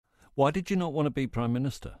Why did you not want to be Prime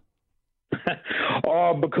Minister?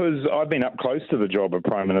 Because I've been up close to the job of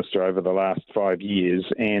Prime Minister over the last 5 years,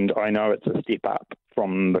 and I know it's a step up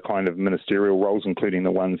from the kind of ministerial roles, including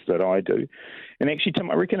the ones that I do. And actually, Tim,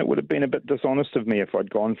 I reckon it would have been a bit dishonest of me if I'd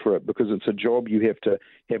gone for it, because it's a job you have to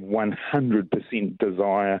have 100%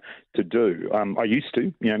 desire to do. I used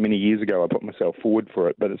to, many years ago, I put myself forward for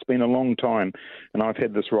it, but it's been a long time, and I've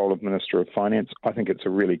had this role of Minister of Finance. I think it's a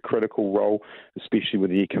really critical role, especially with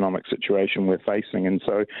the economic situation we're facing. And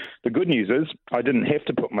so the good news is I didn't have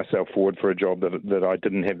to put myself forward for a job that I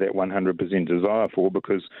didn't have that 100% desire for,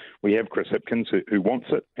 because we have Chris Hipkins who wants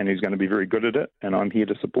it and who's going to be very good at it, and I'm here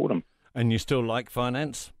to support him. And you still like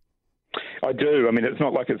finance? I do. I mean, it's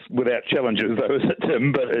not like it's without challenges, though, is it,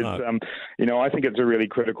 Tim? But it's, no. I think it's a really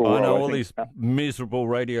critical role. I know all these miserable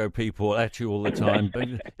radio people at you all the time, but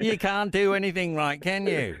you can't do anything right, can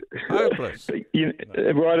you? Hopeless.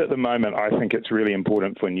 Right at the moment, I think it's really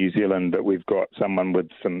important for New Zealand that we've got someone with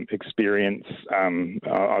some experience.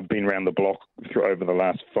 I've been around the block over the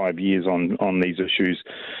last 5 years on these issues.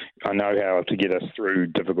 I know how to get us through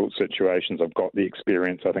difficult situations. I've got the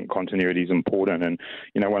experience. I think continuity is important. And,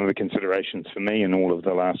 one of the considerations for me in all of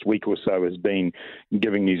the last week or so has been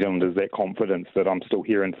giving New Zealanders that confidence that I'm still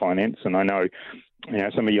here in finance. And I know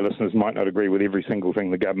some of your listeners might not agree with every single thing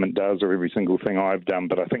the government does or every single thing I've done,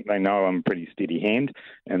 but I think they know I'm a pretty steady hand,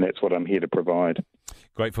 and that's what I'm here to provide.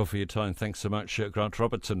 Grateful for your time. Thanks so much, Grant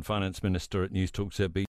Robertson, Finance Minister at News Talk ZB.